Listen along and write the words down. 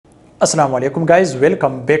Assalamu alaikum guys,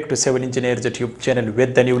 welcome back to Civil Engineers YouTube channel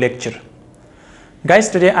with the new lecture. Guys,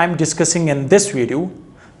 today I am discussing in this video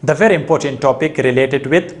the very important topic related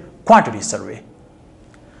with quantity survey.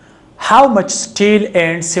 How much steel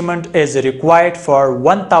and cement is required for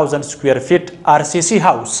 1000 square feet RCC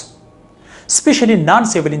house? Especially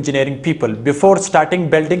non-civil engineering people, before starting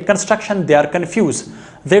building construction, they are confused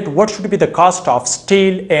that what should be the cost of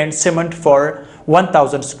steel and cement for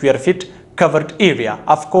 1000 square feet covered area.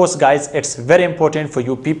 Of course guys, it's very important for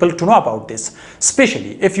you people to know about this,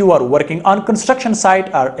 especially if you are working on construction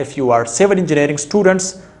site or if you are civil engineering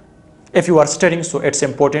students, if you are studying. So it's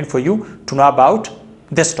important for you to know about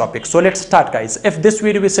this topic. So let's start guys. If this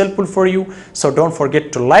video is helpful for you, so don't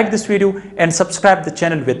forget to like this video and subscribe the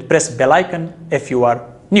channel with press bell icon if you are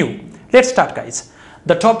new. Let's start guys.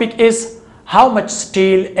 The topic is how much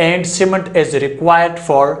steel and cement is required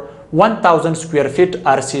for 1000 square feet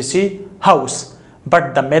RCC house,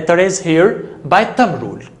 but the method is here by thumb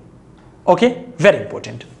rule. Okay, very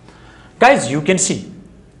important guys. You can see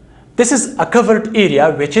this is a covered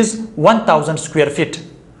area which is 1000 square feet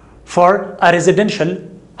for a residential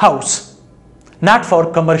house, not for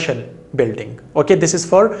commercial building. Okay, this is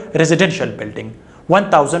for residential building,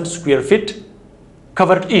 1000 square feet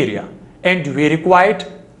covered area, and we required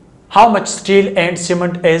how much steel and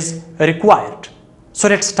cement is required. So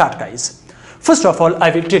let's start guys. First of all,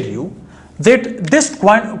 I will tell you that this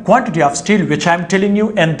quantity of steel which I am telling you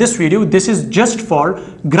in this video, this is just for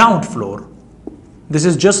ground floor. This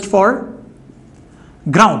is just for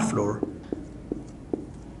ground floor.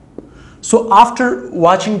 So after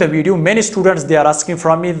watching the video, many students, they are asking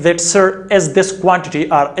from me that, sir, is this quantity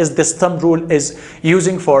or is this thumb rule is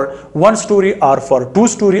using for 1 story or for 2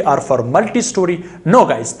 story or for multi-story? No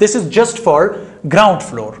guys, this is just for ground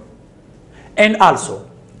floor. And also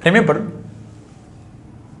remember,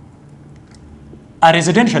 a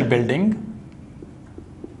residential building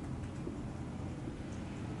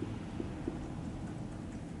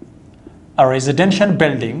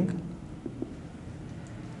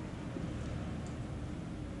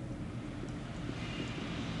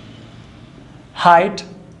height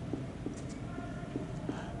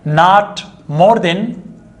not more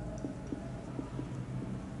than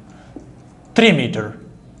 3 meters.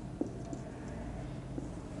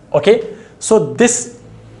 Okay, so this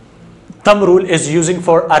thumb rule is using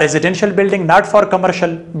for a residential building, not for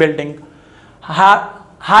commercial building.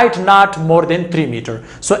 Height not more than 3 meters.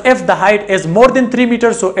 So if the height is more than 3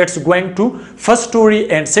 meters, so it's going to first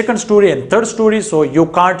story and second story and third story. So you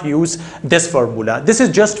can't use this formula. This is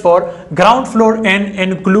just for ground floor and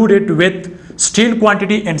included with steel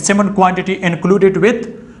quantity and cement quantity included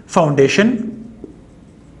with foundation,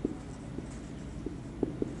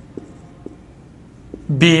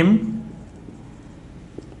 beam,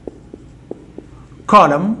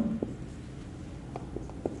 column,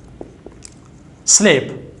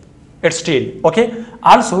 slab. It's steel. Okay,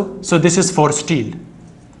 also, so this is for steel,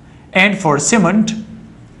 and for cement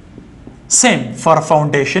same, for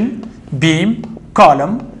foundation, beam,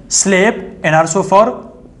 column, slab, and also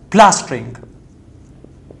for plastering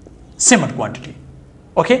cement quantity.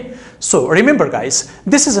 Okay, so remember guys,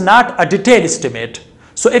 this is not a detailed estimate.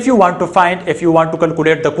 So if you want to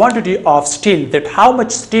calculate the quantity of steel, that how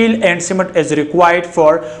much steel and cement is required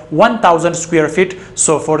for 1000 square feet,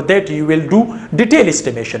 so for that you will do detailed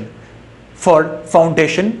estimation for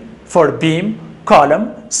foundation, for beam,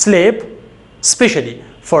 column, slab, especially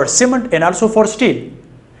for cement and also for steel.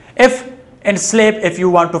 If in slab, if you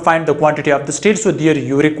want to find the quantity of the steel, so there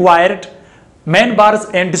you required main bars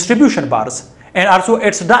and distribution bars, and also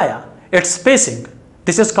its dia, its spacing.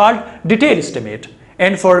 This is called detailed estimate.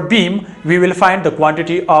 And for beam, we will find the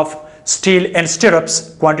quantity of steel and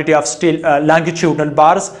stirrups, quantity of steel longitudinal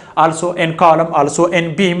bars, also in column, also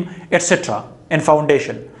in beam, etc., and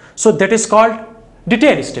foundation. So that is called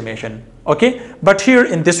detailed estimation. Okay, but here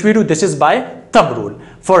in this video, this is by thumb rule.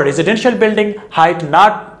 For residential building, height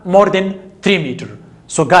not more than 3 meters.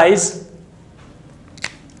 So guys,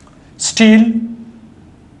 steel,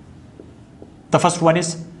 the first one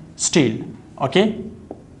is steel. Okay,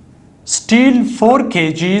 steel 4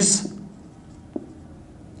 kgs,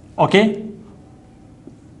 okay,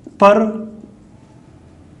 per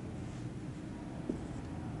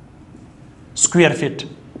square feet.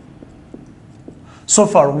 So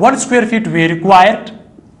for 1 square feet we required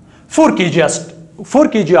 4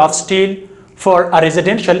 kg of steel for a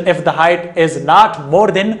residential if the height is not more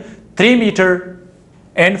than 3 meters,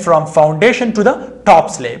 and from foundation to the top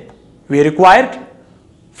slab we required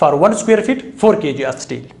for 1 square feet 4 kg of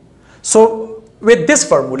steel. So with this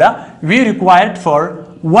formula we required for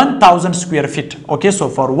 1000 square feet. Okay, so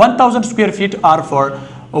for 1000 square feet or for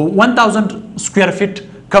 1000 square feet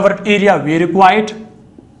covered area, we required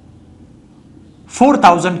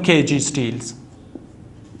 4000 kg steels.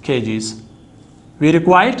 Kgs. We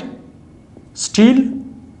required steel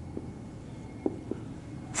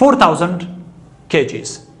 4000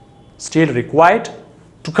 kgs. Steel required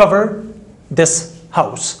to cover this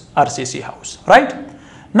house, RCC house, right?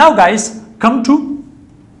 Now guys, come to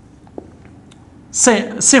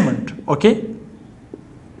cement, okay?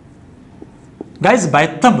 Guys, by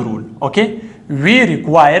thumb rule, okay, we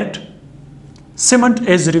required, cement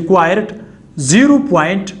is required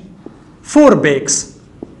 0.4 bags,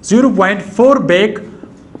 0.4 bag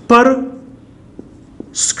per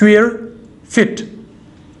square feet.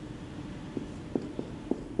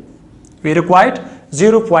 We required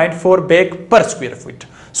 0.4 bag per square feet.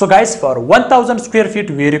 So guys, for 1000 square feet,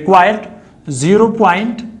 we required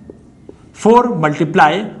 0.4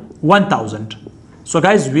 multiply 1000. So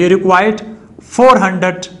guys, we required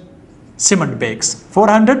 400 cement bags.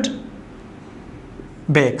 400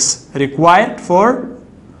 bags required for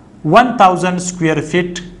 1000 square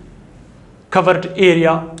feet covered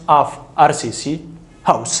area of RCC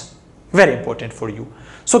house. Very important for you.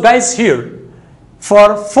 So guys, here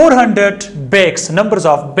for 400 bags, numbers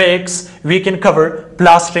of bags, we can cover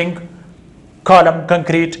plastering, column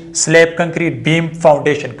concrete, slab concrete, beam,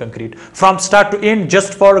 foundation concrete. From start to end,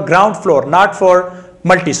 just for ground floor, not for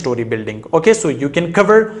multi-story building. Okay, so you can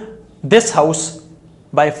cover this house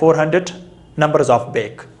by 400 numbers of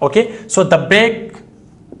bag. Okay, so the bag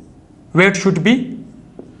weight should be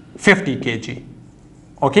 50 kg.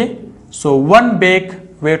 Okay, so one bag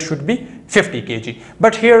weight should be 50 kg.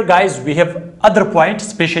 But here guys, we have other point,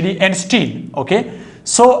 especially in steel. Okay,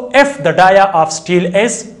 so if the dia of steel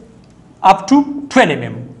is up to 12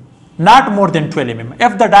 mm, not more than 12 mm.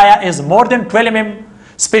 If the dia is more than 12 mm,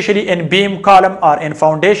 especially in beam, column, or in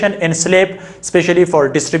foundation, in slab, especially for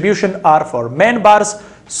distribution or for main bars,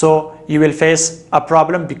 so you will face a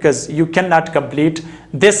problem because you cannot complete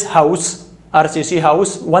this house, RCC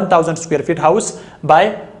house, 1000 square feet house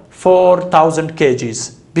by 4000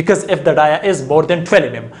 kgs. Because if the dia is more than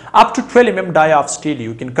 12 mm, up to 12 mm dia of steel,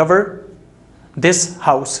 you can cover this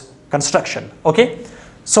house construction. Okay,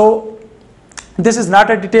 so this is not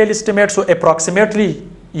a detailed estimate, so approximately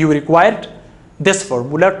you required this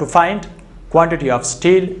formula to find quantity of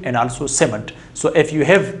steel and also cement. So if you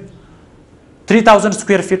have 3000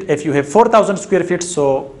 square feet, if you have 4000 square feet,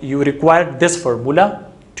 so you require this formula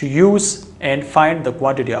to use and find the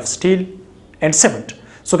quantity of steel and cement.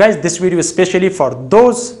 So guys, this video is especially for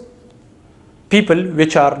those people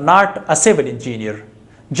which are not a civil engineer.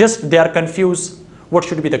 Just they are confused what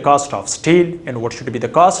should be the cost of steel and what should be the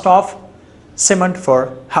cost of cement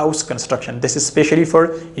for house construction. This is especially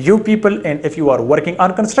for you people, and if you are working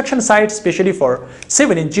on construction site, especially for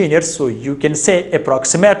civil engineers, so you can say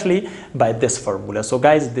approximately by this formula. So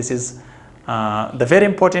guys, this is the very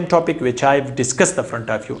important topic which I've discussed in front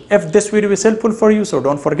of you. If this video is helpful for you, so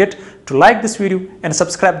don't forget to like this video and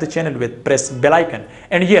subscribe the channel with press bell icon.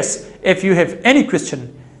 And yes, if you have any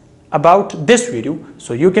question about this video,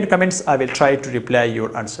 so you can comments, I will try to reply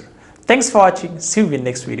your answer. Thanks for watching. See you in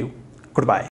next video. Goodbye.